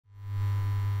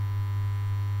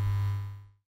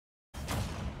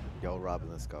Yo, Robin,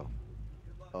 let's go.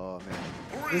 Oh, man.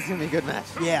 This is going to be a good match.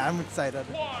 Yeah, I'm excited.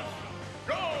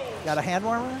 Got a hand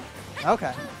warmer?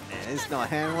 Okay. Man, it's no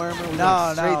hand warmer. We're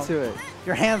No, straight no. to it.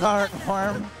 Your hands aren't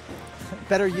warm.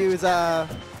 Better use, I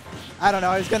don't know,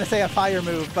 I was going to say a fire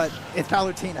move, but it's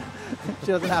Palutena. She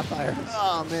doesn't have fire.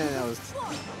 Oh, man, that was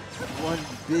one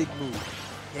big move.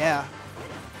 Yeah.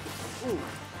 Ooh.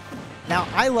 Now,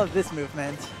 I love this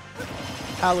movement.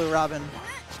 Palu Robin.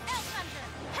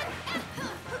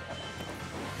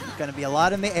 Gonna be a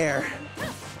lot in the air.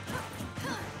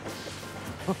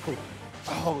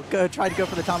 Oh, good. Tried to go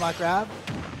for the tomahawk grab.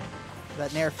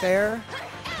 That nair fair.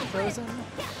 Frozen.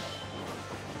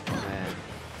 Man.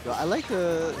 Yo, I like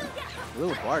the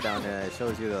little bar down there that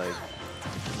shows you the, like,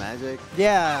 the magic.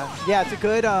 Yeah, yeah, it's a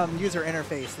good user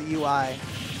interface, the UI.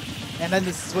 And then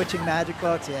the switching magic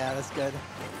books. Yeah, that's good.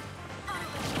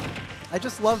 I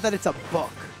just love that it's a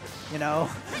book, you know?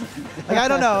 Like, I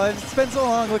don't know. I've spent so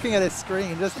long looking at a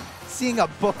screen. Just seeing a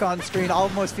book on screen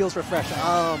almost feels refreshing.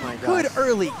 Oh, my God. Good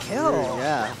early kill.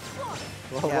 Yeah.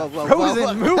 Whoa, Yeah. whoa, whoa,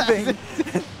 Frozen whoa. moving.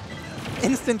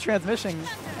 Instant transmission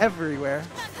everywhere.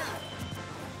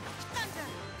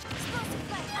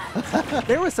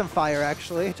 There was some fire,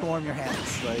 actually, to warm your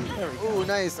hands. Like, There we go. ooh,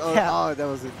 nice. Oh, Yeah. oh, that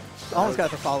was it. Almost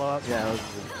got the follow-up. Yeah, that was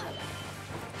good.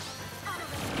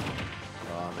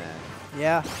 Oh, man.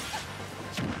 Yeah.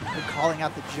 Good calling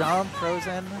out the jump,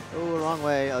 Frozen. Oh, wrong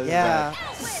way. Oh, Yeah.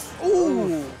 back.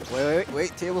 Ooh.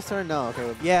 Wait. Table's turn? No.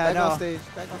 Okay. Yeah, back no. on stage.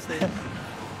 Back on stage.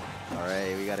 All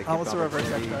right, we got to keep Almost a reverse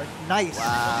opportunity. F guard. Nice.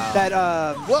 Wow. That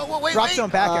Whoa, wait. drop zone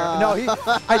back air. No,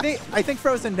 I think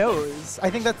Frozen knows. I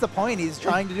think that's the point. He's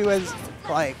trying to do as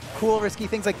like cool, risky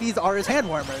things like these are his hand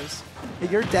warmers.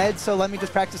 You're dead, so let me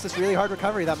just practice this really hard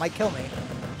recovery that might kill me.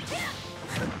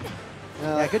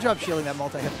 Yeah, good job shielding that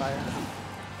multi-hit fire.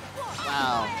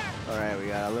 Wow. All right, we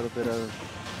got a little bit of...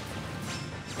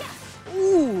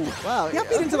 Ooh. Wow. He got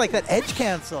beat into like that edge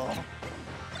cancel.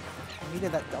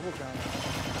 Needed that double jump.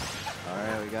 All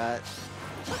right, we got...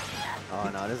 Oh,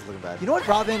 no, this is looking bad. You know what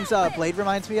Robin's blade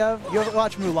reminds me of? You ever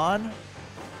watch Mulan?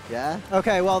 Yeah?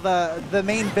 Okay, well, the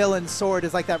main villain's sword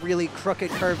is like that really crooked,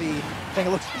 curvy thing. It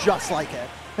looks just like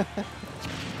it.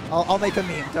 I'll make a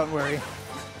meme, don't worry.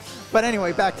 But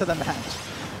anyway, back to the match.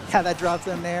 Yeah, that drops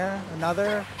in there.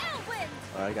 Another.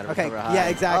 All right, got to Okay, recover high. yeah,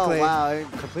 exactly. Oh, wow, it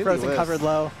completely Frozen whiffs. covered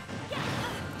low.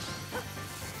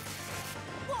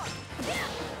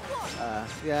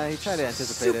 Yeah, he tried to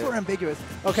anticipate Super it. ambiguous.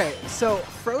 Okay, so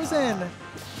Frozen,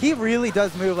 he really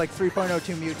does move like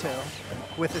 3.02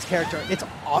 Mewtwo with this character. It's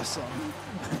awesome.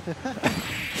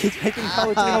 He's making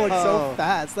Palutena look so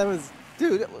fast. That was,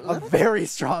 dude, a very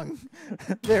strong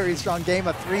game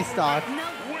of 3-stock.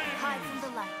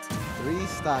 Three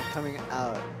stock coming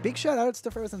out. Big shout outs to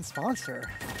Frozen's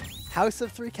sponsor, House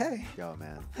of 3K. Yo,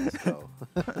 man, let's go.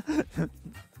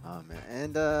 Oh, man.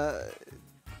 And,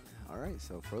 all right,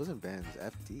 so Frozen bans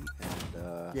FD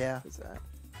and, Yeah. what's that?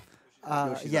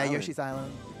 Yeah, Yoshi's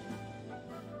Island.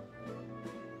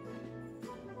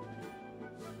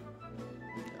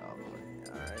 Oh,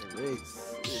 boy. All right,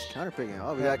 Riggs is counterpicking.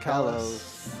 Oh, we Yeah, got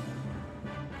Kalos.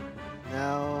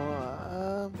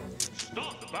 Now,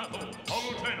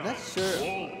 not sure.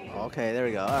 Okay, there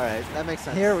we go. All right, that makes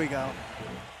sense. Here we go.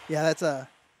 Yeah, that's a.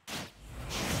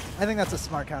 I think that's a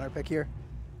smart counter pick here.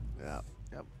 Yeah.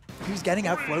 Yep. He was getting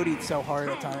out floated so hard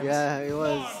at times. Yeah, it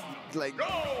was like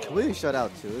completely shut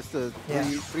out too. It's the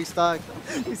three stock.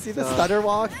 You see the stutter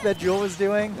walk that Jewel was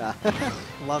doing? Yeah.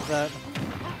 Love that.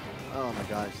 Oh my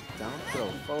gosh. Down throw,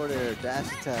 forward air, dash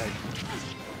attack.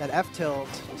 That F tilt.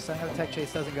 Setting up the tech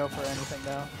chase doesn't go for anything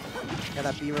though. Yeah,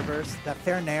 that B reverse. That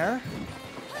fair nair.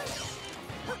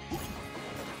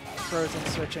 Frozen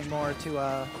switching more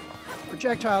to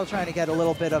projectile, trying to get a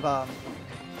little bit of a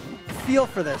feel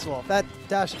for this Wolf. That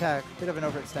dash attack, bit of an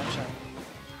overextension.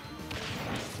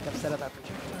 Got to set up that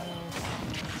projectile.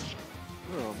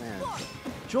 Oh man.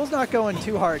 Jewel's not going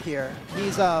too hard here.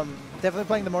 He's definitely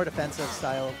playing the more defensive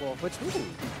style of Wolf, which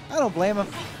I don't blame him.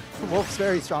 Wolf's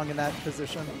very strong in that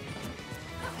position.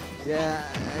 Yeah,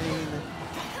 I mean,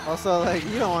 also like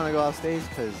you don't want to go off stage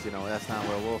because you know that's not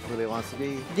where Wolf really wants to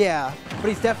be. Yeah, but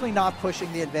he's definitely not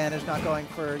pushing the advantage, not going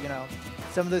for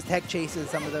some of those tech chases,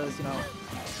 some of those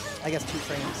I guess 2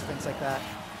 frames, things like that.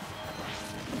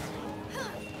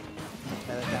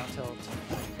 Yeah, that down tilt.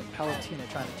 Palutena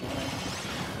trying to 2-frame.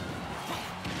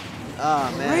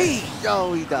 Oh man. Great!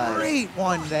 Yo, he died. Great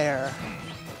one there.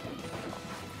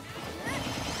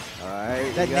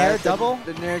 Alright. That Nair double?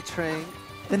 The Nair train.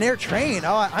 The Nair train.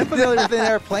 Oh, I'm familiar with the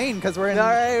Nair plane because we're in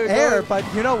air, but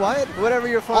you know what? Whatever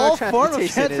your form All of form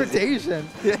of transportation transportation.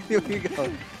 Yeah, here we go.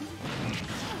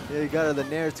 Yeah, you got the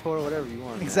Nair tour, whatever you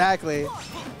want. Exactly.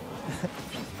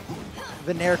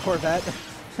 The Nair Corvette.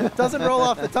 Doesn't roll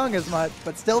off the tongue as much,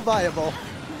 but still viable.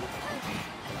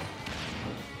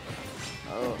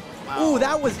 Oh, wow. Ooh,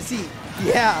 that was, see,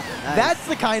 yeah, Nice. That's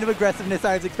the kind of aggressiveness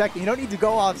I was expecting. You don't need to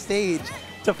go off stage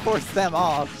to force them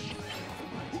off.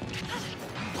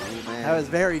 Oh, man. That was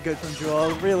very good from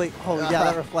Jewel. Really, oh yeah,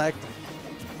 that reflect.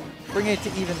 Bringing it to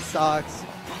even stocks.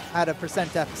 Had a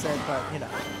percent deficit, but you know.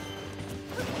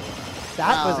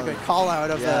 That was a good call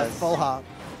out of the full hop.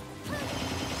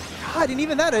 God, and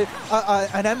even that,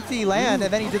 an empty land,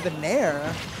 and then he did the Nair.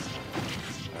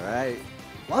 All right.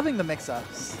 Loving the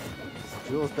mix-ups.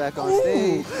 Jules back on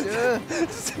stage.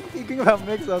 Speaking about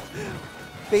mix-ups,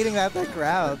 fading that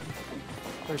crowd.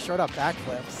 Or short up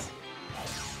backflips.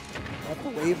 Love the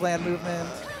waveland movement.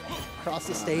 Across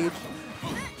the stage.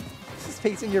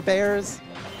 Facing your bears.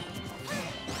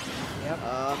 Yep.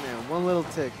 Oh man, one little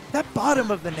tick. That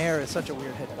bottom of the Nair is such a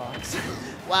weird hitbox.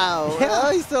 Wow. Yeah.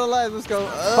 Oh, he's still alive. Let's go.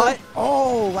 But,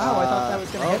 oh wow, I thought that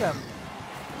was going to hit him.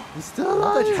 He's still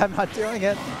alive. I'm not doing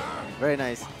it. Very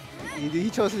nice. He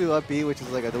chose to do up B, which is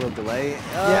like a little delay.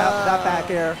 Yeah, that back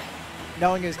air.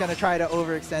 Knowing he was going to try to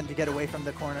overextend to get away from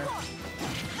the corner.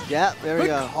 Yeah, there we Good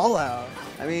go. call out.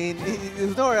 I mean,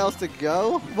 there's nowhere else to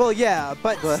go. Well, yeah,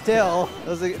 but still.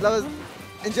 That was,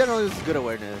 in general, it was good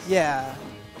awareness. Yeah.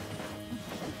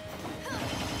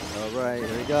 All right,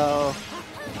 here we go.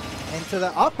 Into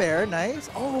the up air, nice.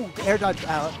 Oh, air dodge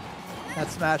out. That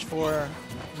smash for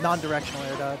non-directional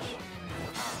air dodge.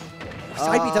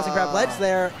 Side B doesn't grab ledge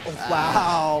there. Oh,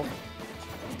 wow.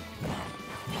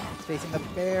 He's facing the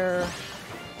bear.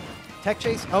 Tech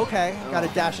chase, okay. Got a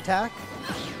dash attack.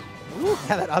 Ooh,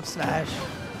 yeah, that up smash.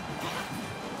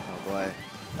 Oh boy.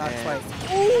 Not Man.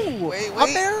 quite. Ooh, Wait. up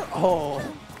air? Oh.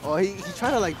 Oh, he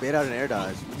tried to like bait out an air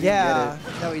dodge. He didn't Yeah,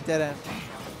 get it. no, he didn't.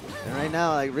 And right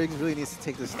now, like Riggs really needs to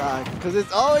take the stock because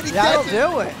it's already That'll catches.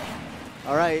 do it.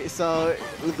 All right, so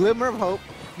glimmer of hope.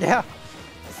 Yeah.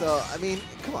 So I mean,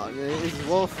 come on, it's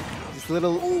Wolf. Just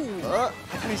little. Ooh. I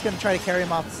thought he was going to try to carry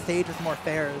him off the stage with more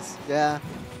fairs. Yeah.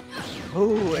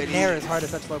 Ooh, and Nair is hard at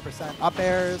such low percent. Up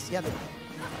airs, yeah.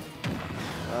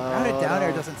 Rounded down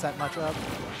air doesn't set much up.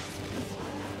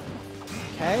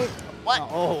 Okay. What?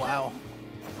 Oh, wow.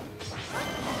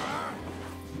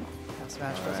 That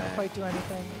smash doesn't quite do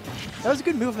anything. That was a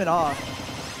good movement off.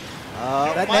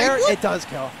 That Nair, it does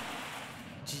kill.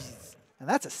 Jeez. And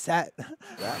that's a set.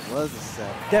 That was a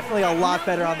set. Definitely a lot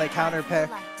better on the counter pick.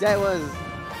 Yeah, it was.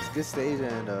 It's good stage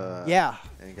and Yeah.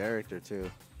 and character too.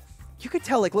 You could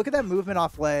tell, like, look at that movement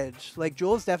off ledge. Like,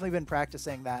 Jules definitely been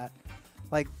practicing that.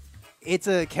 Like, it's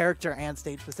a character and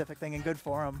stage-specific thing and good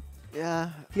for him. Yeah.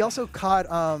 He also caught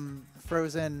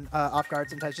Frozen off guard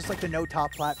sometimes, just like the no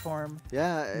top platform.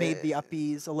 Yeah. Made the up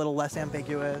Bs a little less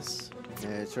ambiguous. Yeah,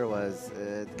 it sure was.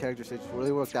 The character stage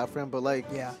really worked out for him, but like,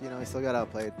 Yeah. you know, he still got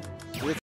outplayed.